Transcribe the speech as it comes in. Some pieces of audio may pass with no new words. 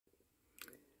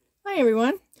Hi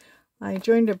everyone. I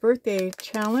joined a birthday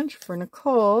challenge for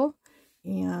Nicole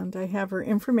and I have her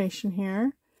information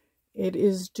here. It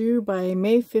is due by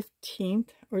May 15th,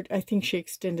 or I think she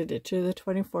extended it to the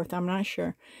 24th. I'm not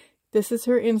sure. This is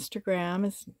her Instagram.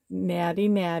 It's Nati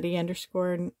Nati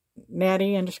underscore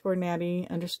Nati underscore Nati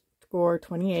underscore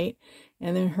 28.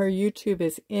 And then her YouTube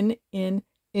is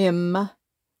NNM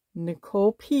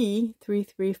Nicole P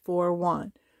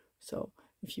 3341. So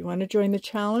if you want to join the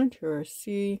challenge or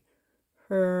see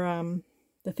her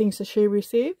the things that she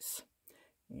receives,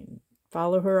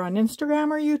 follow her on Instagram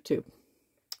or YouTube.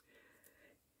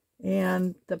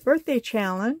 And the birthday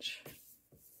challenge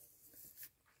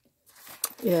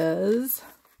is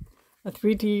a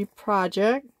 3D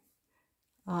project.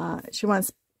 She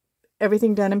wants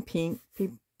everything done in pink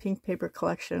paper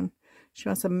collection. She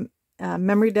wants some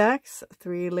memory decks,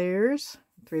 3 layers,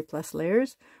 3+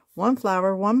 layers, 1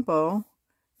 flower, 1 bow,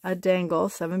 a dangle,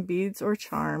 7 beads or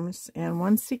charms, and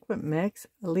 1 sequin mix,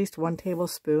 at least 1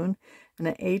 tablespoon, and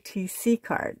an ATC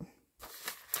card.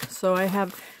 So I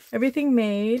have everything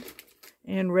made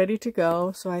and ready to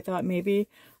go, so I thought maybe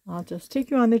I'll just take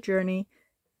you on the journey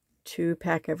to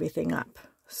pack everything up.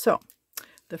 So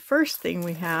the first thing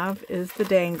we have is the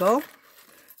dangle.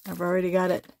 I've already got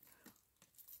it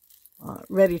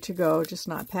ready to go, just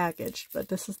not packaged, but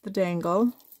this is the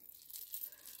dangle.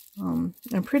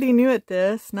 I'm pretty new at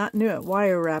this, not new at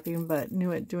wire wrapping, but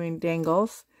new at doing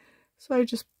dangles. So I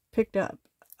just picked up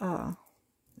a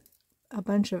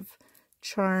bunch of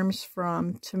charms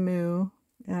from Temu.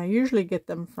 And I usually get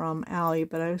them from Ali,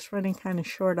 but I was running kind of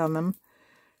short on them.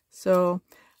 So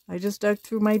I just dug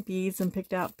through my beads and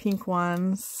picked out pink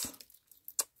ones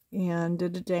and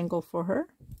did a dangle for her.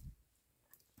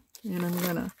 And I'm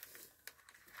going to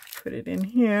put it in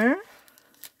here.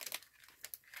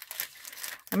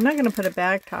 I'm not going to put a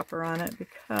bag topper on it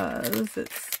because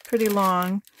it's pretty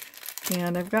long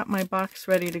and I've got my box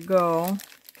ready to go,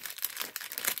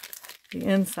 the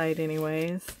inside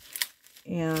anyways,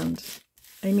 and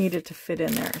I need it to fit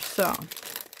in there. So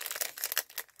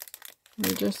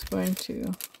we're just going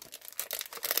to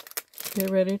get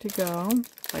ready to go.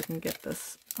 If I can get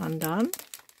this undone.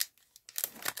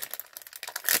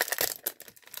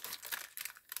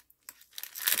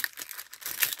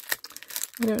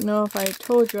 I don't know if I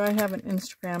told you I have an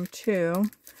Instagram too.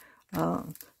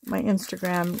 My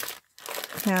Instagram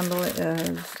handle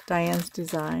is Diane's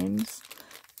Designs.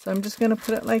 So I'm just going to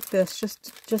put it like this,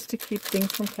 just to keep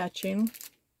things from catching.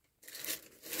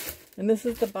 And this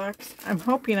is the box. I'm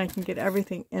hoping I can get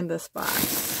everything in this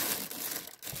box.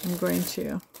 I'm going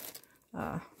to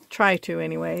try to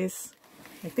anyways.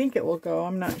 I think it will go.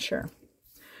 I'm not sure.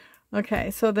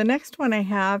 Okay, so the next one I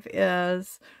have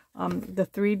is the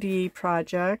 3D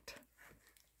project,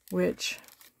 which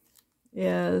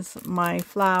is my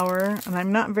flower, and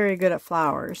I'm not very good at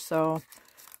flowers, so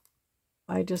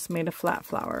I just made a flat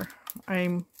flower.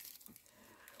 I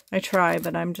try,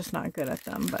 but I'm just not good at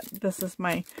them. But this is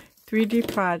my 3D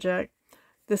project.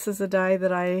 This is a die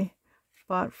that I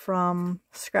bought from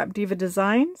Scrap Diva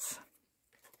Designs,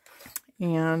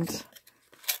 and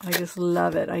I just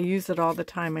love it. I use it all the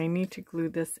time. I need to glue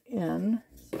this in,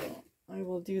 so I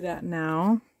will do that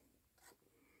now,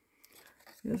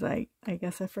 because I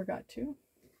guess I forgot to.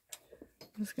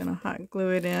 I'm just going to hot glue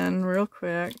it in real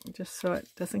quick, just so it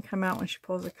doesn't come out when she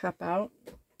pulls the cup out.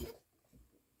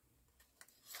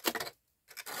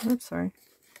 Oops, sorry.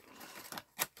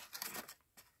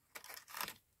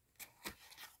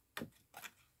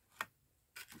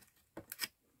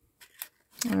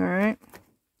 Alright,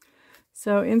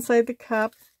 so inside the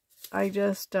cup, I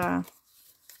just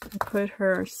put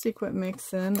her sequin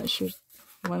mix in. That she's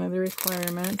one of the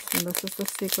requirements, and this is the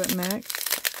sequin mix.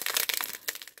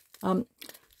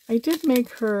 I did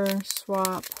make her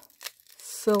swap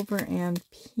silver and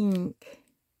pink,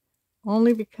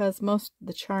 only because most of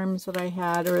the charms that I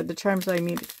had, or the charms I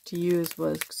needed to use,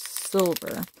 was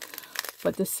silver.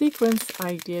 But the sequins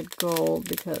I did gold,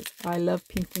 because I love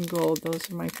pink and gold. Those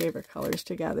are my favorite colors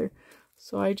together.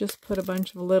 So I just put a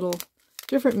bunch of little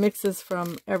different mixes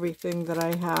from everything that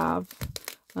I have.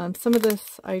 Some of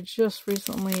this I just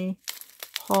recently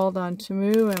hauled on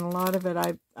Temu, and a lot of it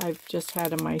I've just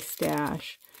had in my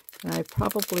stash. And I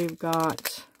probably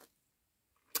got,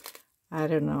 I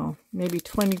don't know, maybe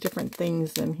 20 different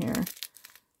things in here.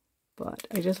 But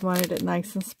I just wanted it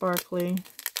nice and sparkly,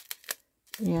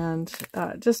 and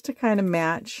just to kind of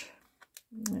match.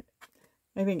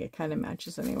 I think it kind of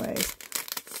matches anyways.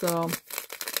 So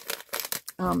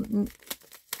I'm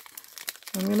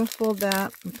going to fold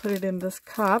that and put it in this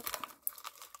cup.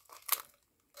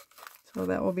 So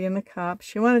that will be in the cup.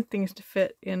 She wanted things to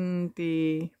fit in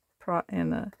the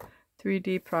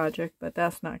 3D project, but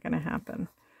that's not going to happen.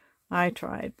 I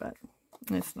tried, but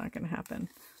it's not going to happen.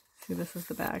 See, this is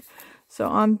the bag. So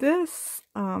on this,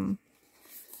 on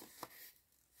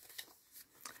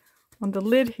the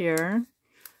lid here,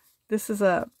 this is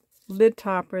a lid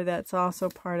topper that's also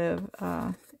part of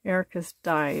Erica's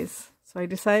dies. So I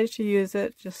decided to use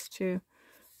it just to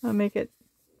make it,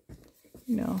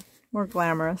 you know, more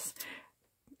glamorous.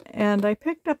 And I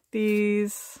picked up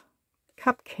these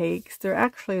cupcakes. They're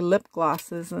actually lip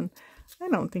glosses, and I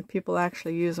don't think people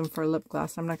actually use them for lip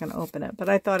gloss. I'm not going to open it, but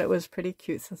I thought it was pretty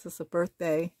cute since it's a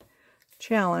birthday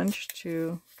challenge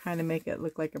to kind of make it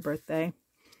look like a birthday.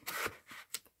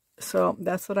 So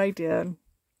that's what I did.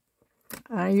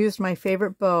 I used my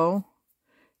favorite bow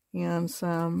and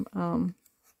some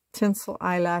tinsel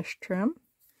eyelash trim.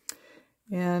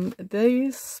 And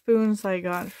these spoons I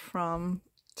got from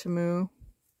Temu.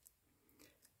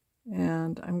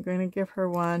 And I'm going to give her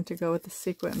one to go with the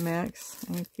sequin mix.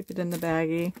 I'm going to keep it in the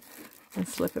baggie and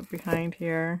slip it behind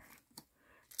here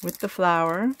with the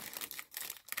flower.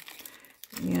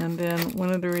 And then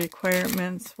one of the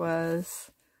requirements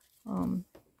was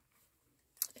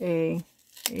a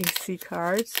AC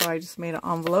card. So I just made an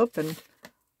envelope, and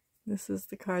this is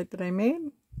the card that I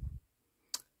made.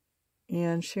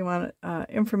 And she wanted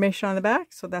information on the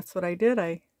back, so that's what I did.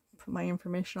 I put my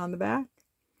information on the back.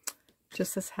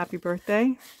 Just this happy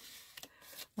birthday.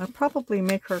 I'll probably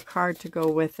make her a card to go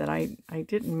with it. I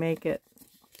didn't make it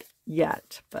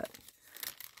yet, but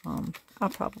I'll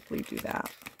probably do that.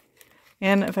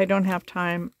 And if I don't have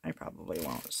time, I probably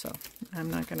won't. So I'm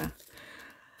not gonna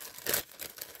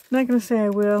say I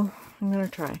will. I'm gonna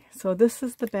try. So this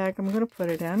is the bag I'm gonna put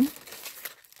it in.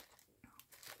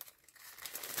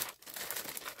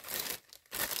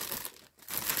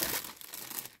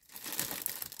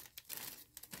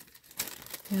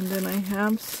 And then I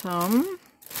have some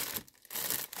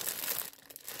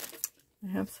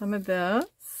of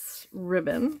this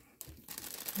ribbon.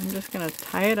 I'm just going to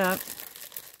tie it up.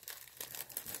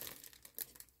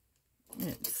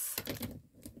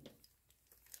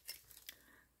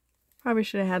 Probably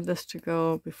should have had this to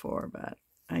go before, but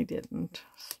I didn't.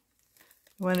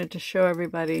 I wanted to show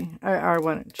everybody, I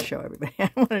wanted to show everybody. I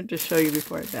wanted to show you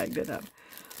before I bagged it up.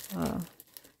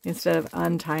 Instead of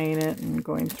untying it and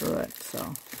going through it.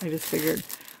 So I just figured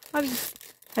I'll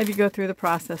just have you go through the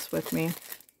process with me.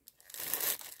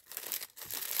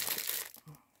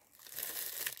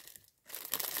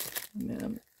 And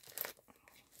then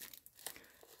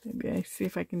maybe I see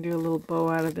if I can do a little bow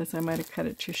out of this. I might have cut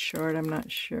it too short. I'm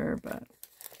not sure, but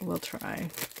we'll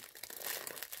try.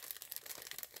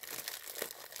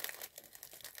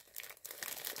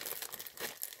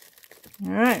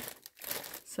 All right.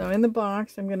 So in the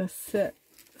box, I'm going to sit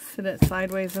it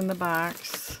sideways in the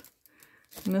box.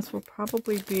 And this will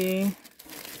probably be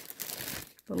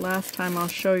the last time I'll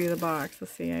show you the box.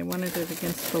 Let's see, I wanted it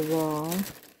against the wall.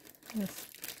 This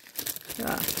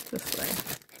way.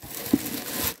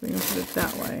 So we can put it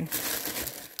that way.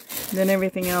 And then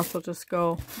everything else will just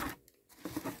go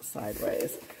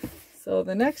sideways. So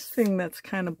the next thing that's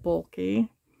kind of bulky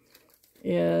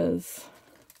is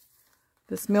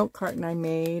this milk carton I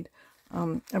made.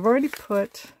 I've already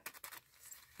put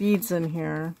beads in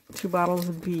here, 2 bottles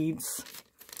of beads,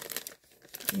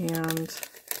 and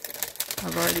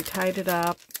I've already tied it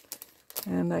up,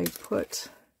 and I put,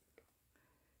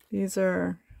 these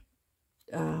are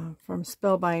from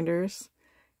Spellbinders,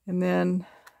 and then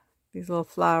these little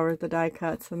flowers, the die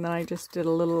cuts, and then I just did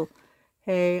a little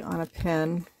hay on a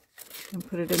pin and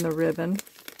put it in the ribbon,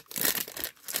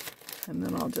 and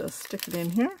then I'll just stick it in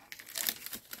here.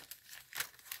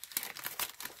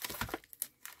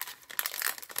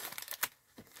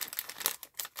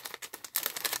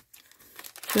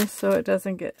 Just so it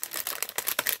doesn't get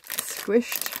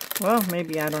squished. Well,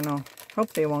 maybe, I don't know.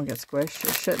 Hopefully it won't get squished.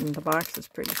 It shouldn't. The box is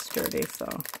pretty sturdy, so.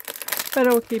 But it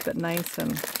will keep it nice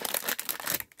and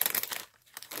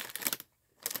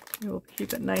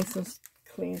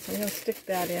clean. So I'm going to stick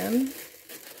that in.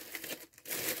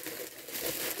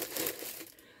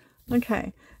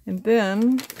 Okay, and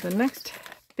then the next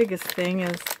biggest thing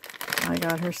is I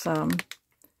got her some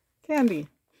candy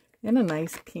in a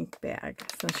nice pink bag,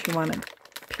 since she wanted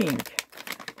pink.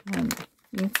 And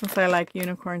since I like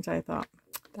unicorns, I thought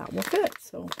that will fit.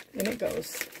 So in it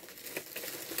goes.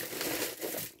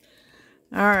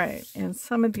 Alright, and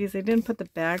some of these, I didn't put the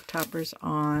bag toppers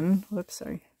on. Whoops,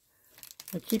 sorry.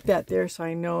 I keep that there so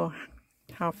I know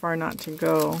how far not to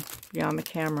go beyond the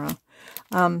camera.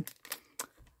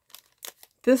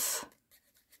 This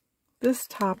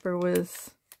topper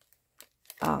was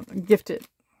gifted.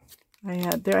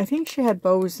 I think she had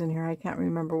bows in here. I can't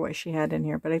remember what she had in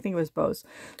here, but I think it was bows.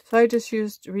 So I just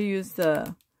reused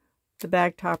the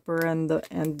bag topper and the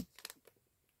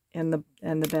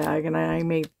bag, and I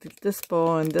made this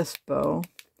bow and this bow.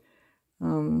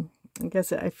 I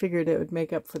guess I figured it would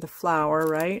make up for the flower,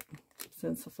 right?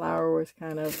 Since the flower was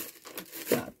kind of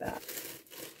not that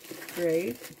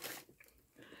great.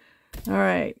 All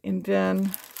right, and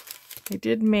then I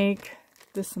did make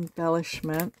this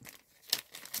embellishment.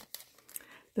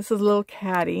 This is a little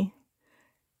caddy,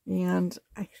 and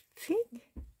I think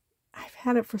I've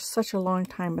had it for such a long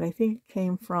time, but I think it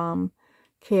came from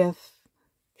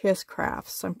KS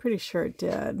Crafts. I'm pretty sure it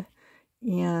did.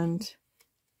 And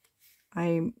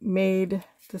I made,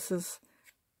 this is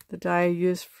the die I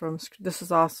used from, this is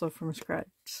also from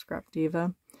Scrap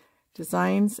Diva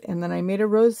Designs. And then I made a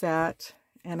rosette,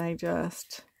 and I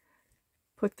just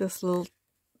put this little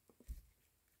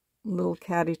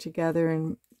caddy together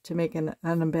and to make an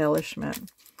embellishment.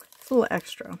 It's a little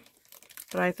extra,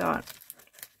 but I thought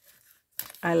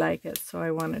I like it, so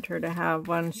I wanted her to have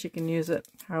one. She can use it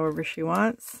however she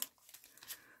wants.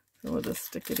 So we'll just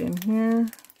stick it in here.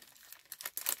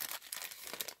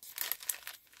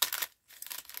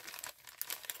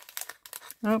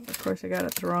 Oh, of course I got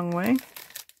it the wrong way.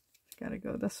 Got to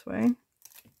go this way.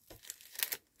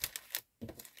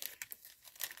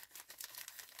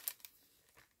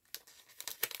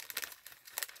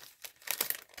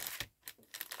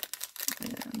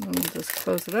 And then we'll just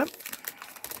close it up,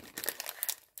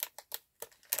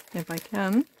 if I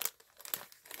can.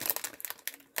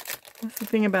 That's the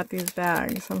thing about these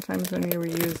bags. Sometimes when you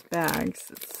reuse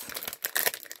bags, it's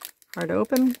hard to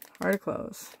open, hard to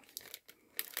close.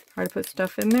 Hard to put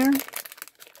stuff in there.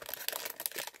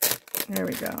 There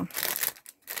we go.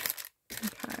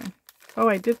 Okay. Oh,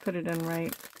 I did put it in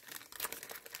right.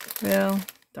 Well,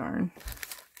 darn.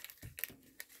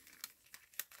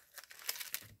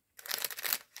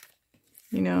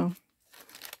 You know,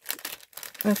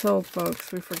 us old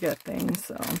folks, we forget things,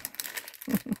 so.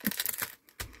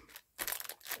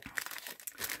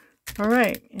 All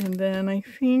right, and then I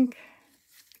think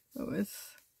it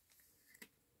was,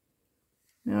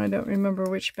 now I don't remember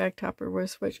which bag topper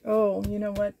was which. Oh, you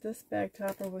know what? This bag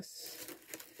topper was,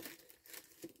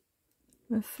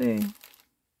 let's see.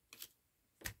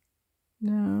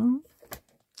 No.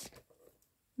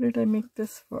 What did I make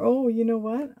this for? Oh, you know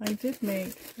what? I did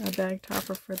make a bag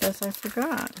topper for this. I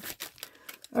forgot.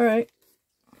 All right.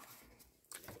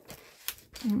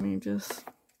 Let me just...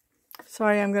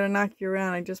 Sorry, I'm going to knock you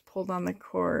around. I just pulled on the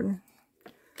cord.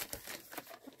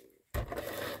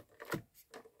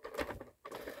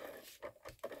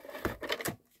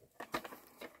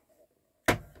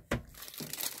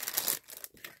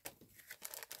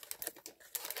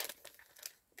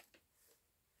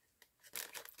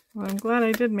 Well, I'm glad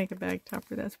I did make a bag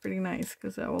topper. That's pretty nice,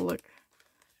 because that will look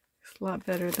a lot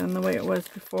better than the way it was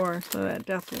before. So that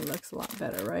definitely looks a lot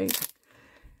better, right?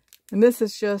 And this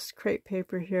is just crepe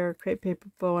paper here, crepe paper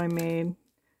bow I made.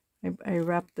 I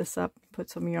wrapped this up, put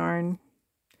some yarn.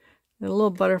 And a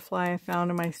little butterfly I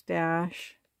found in my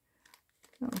stash.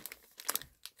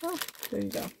 Oh, there you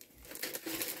go.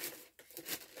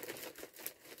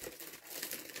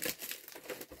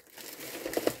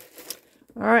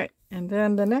 All right, and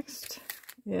then the next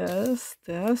is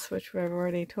this, which I've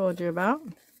already told you about.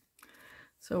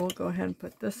 So we'll go ahead and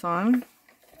put this on.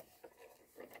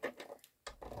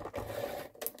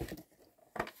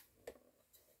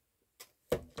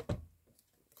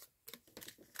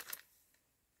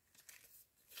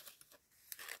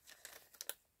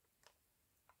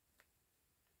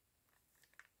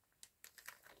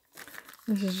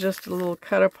 This is just a little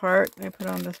cut apart I put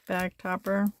on this bag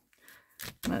topper.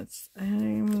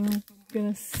 I'm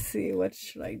gonna see, what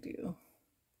should I do?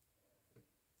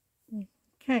 I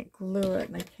can't glue it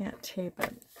and I can't tape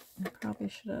it. I probably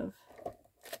should have.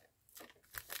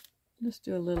 Just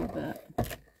do a little bit.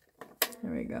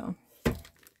 There we go.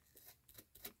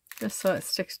 Just so it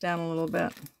sticks down a little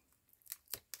bit.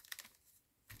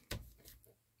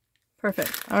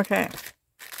 Perfect. Okay.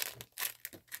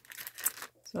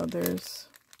 So there's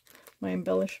my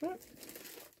embellishment.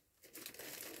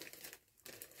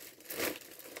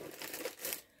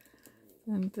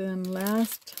 And then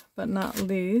last but not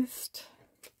least,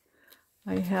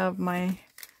 I have my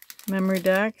memory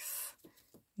decks,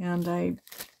 and I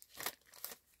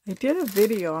did a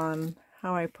video on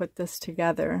how I put this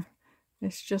together.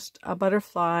 It's just a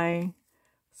butterfly,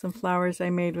 some flowers I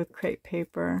made with crepe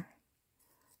paper.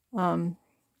 I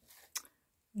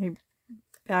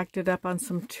backed it up on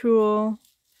some tulle.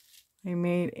 I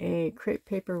made a crepe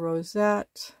paper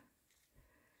rosette.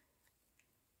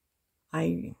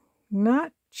 I'm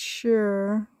not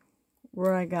sure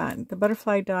where I got the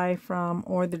butterfly die from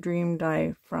or the dream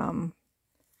die from.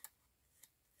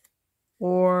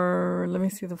 Or let me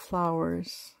see the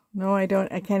flowers. No, I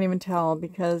can't even tell,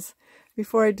 because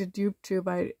before I did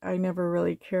YouTube, I never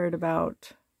really cared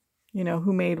about, you know,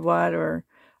 who made what or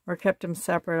kept them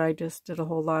separate. I just did a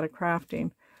whole lot of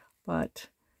crafting. But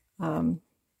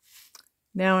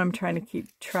now I'm trying to keep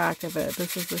track of it.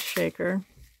 This is the shaker.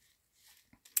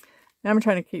 Now I'm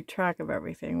trying to keep track of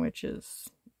everything, which is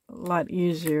a lot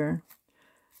easier.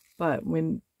 But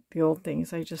when the old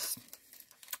things, I just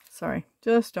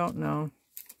don't know.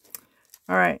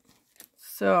 All right,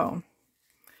 so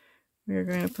we're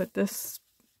going to put this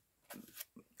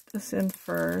in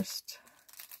first.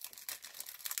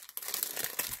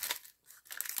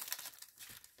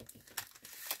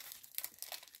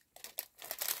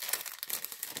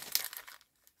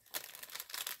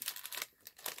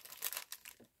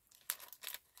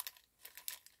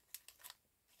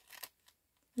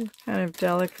 It's kind of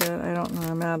delicate. I don't know.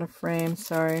 I'm out of frame.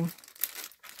 Sorry.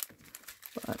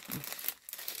 But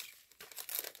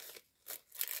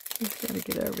just got to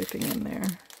get everything in there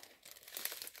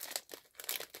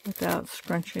without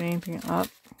scrunching anything up.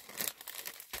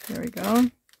 There we go.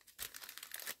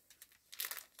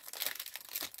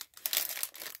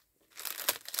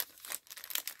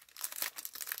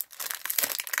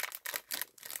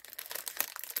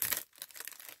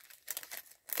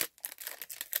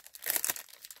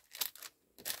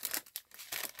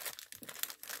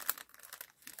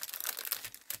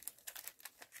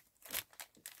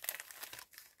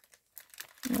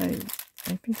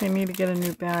 I think I need to get a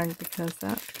new bag because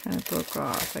that kind of broke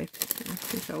off. I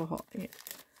think that will hold. Yeah.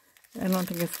 I don't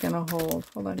think it's going to hold.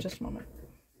 Hold on just a moment.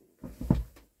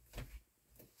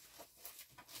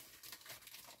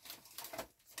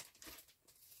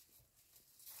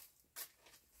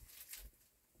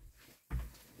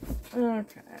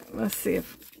 Okay, let's see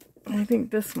if I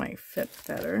think this might fit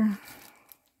better.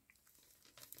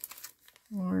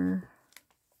 Or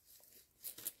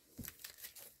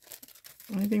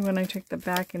I think when I take the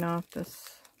backing off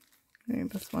this, I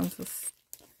think this one's this.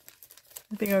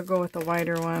 I think I'll go with the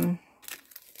wider one.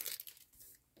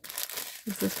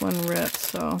 This one ripped,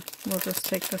 so we'll just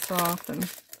take this off and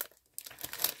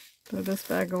throw this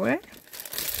bag away.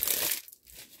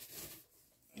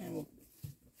 And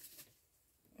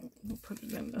we'll put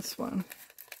it in this one.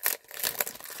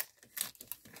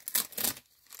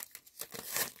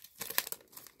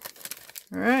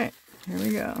 All right, here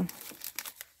we go.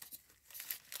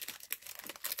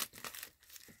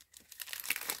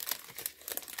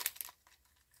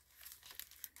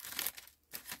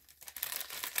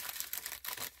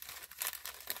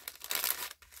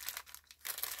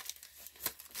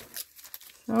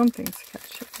 Something's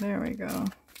catching. There we go.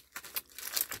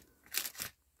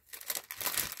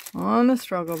 On the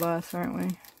struggle bus, aren't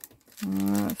we?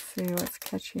 Let's see what's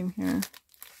catching here.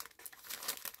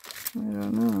 I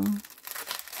don't know.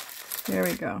 There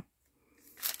we go.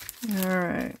 All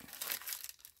right.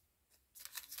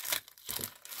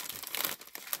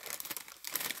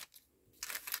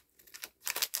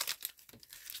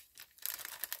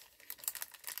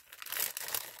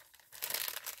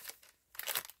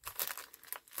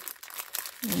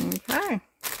 Okay. I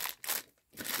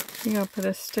think I'll put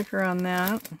a sticker on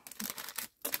that.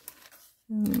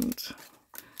 And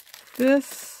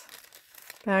this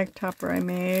bag topper I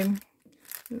made,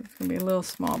 it's going to be a little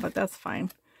small, but that's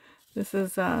fine. This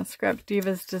is Scrap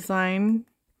Diva's design.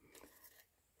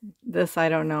 This I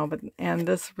don't know, and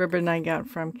this ribbon I got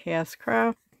from KS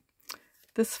Craft.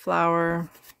 This flower,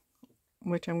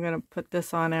 which I'm going to put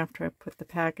this on after I put the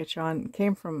package on,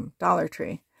 came from Dollar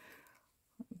Tree.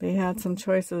 They had some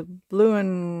choice of blue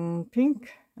and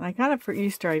pink, and I got it for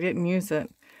Easter. I didn't use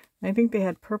it. I think they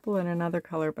had purple and another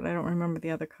color, but I don't remember the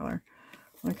other color.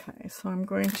 Okay, so I'm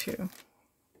going to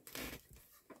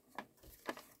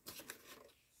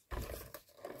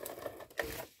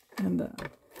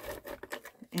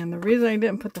and the reason I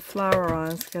didn't put the flower on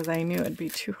is because I knew it'd be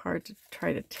too hard to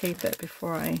try to tape it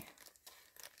before I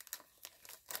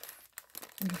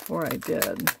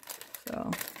did.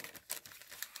 So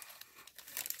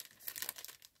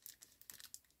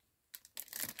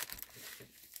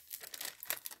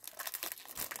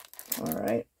all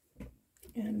right,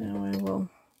 and now I will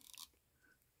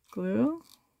glue.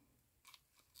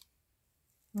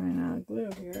 Ran out of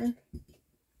glue here.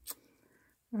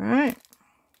 All right.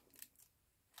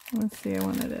 Let's see, I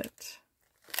wanted it.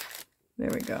 There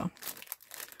we go.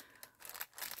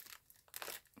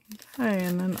 Okay,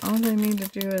 and then all I need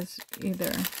to do is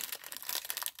either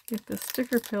get the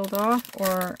sticker peeled off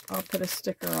or I'll put a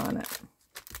sticker on it.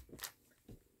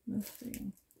 Let's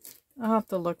see. I'll have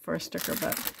to look for a sticker,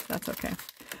 but that's okay.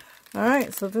 All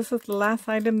right, so this is the last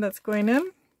item that's going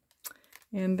in.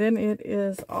 And then it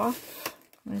is off.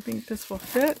 I think this will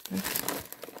fit. It's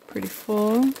pretty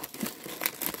full.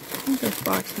 I think this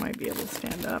box might be able to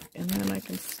stand up, and then I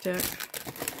can stick.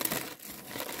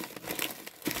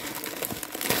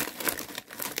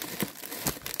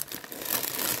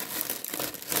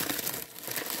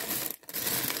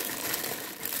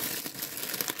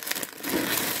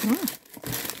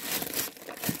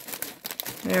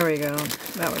 There we go.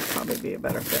 That would probably be a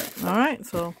better fit. All right,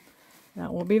 so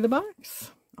that will be the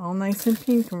box. All nice and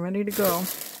pink and ready to go.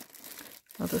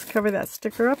 I'll just cover that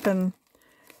sticker up and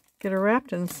get it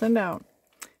wrapped and send out.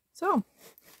 So,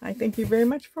 I thank you very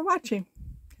much for watching.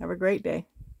 Have a great day.